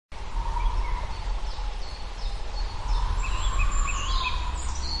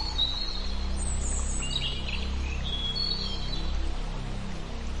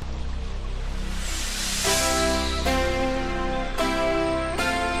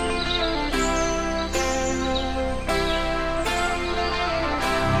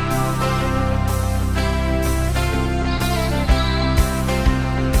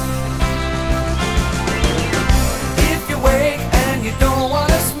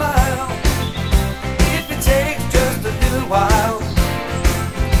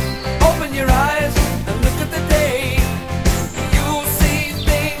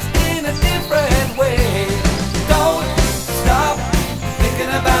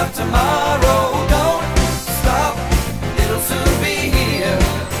about tomorrow. Don't stop, it'll soon be here.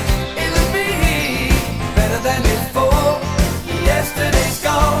 It'll be better than before. Yesterday's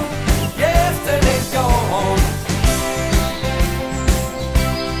gone, yesterday's gone.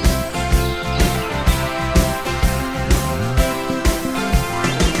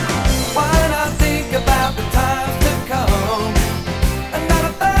 When I think about the times to come, and not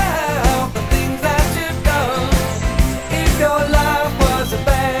about the things that you've done, if your life was a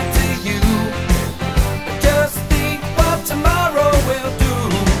bag to you, just think what tomorrow will do.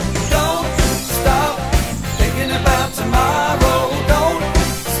 Don't stop thinking about tomorrow. Don't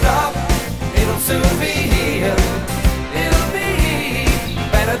stop, it'll soon be here. It'll be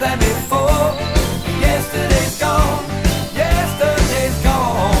better than before. Yesterday's gone, yesterday's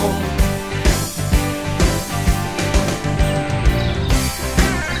gone.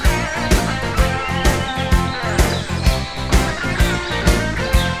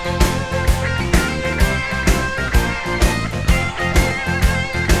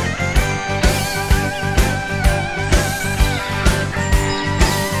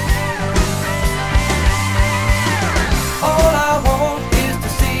 All I want is to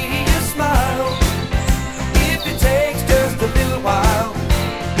see you smile. If it takes just a little while.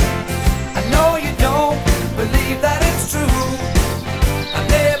 I know you don't believe that it's true. I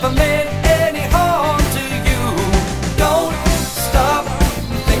never meant any harm to you. Don't stop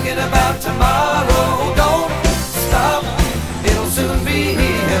thinking about tomorrow. Don't stop, it'll soon be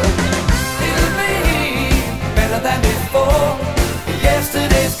here. It'll be better than before.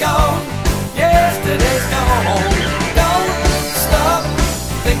 Yesterday's gone, yesterday's gone. Don't stop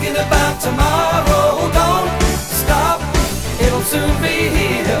thinking about tomorrow.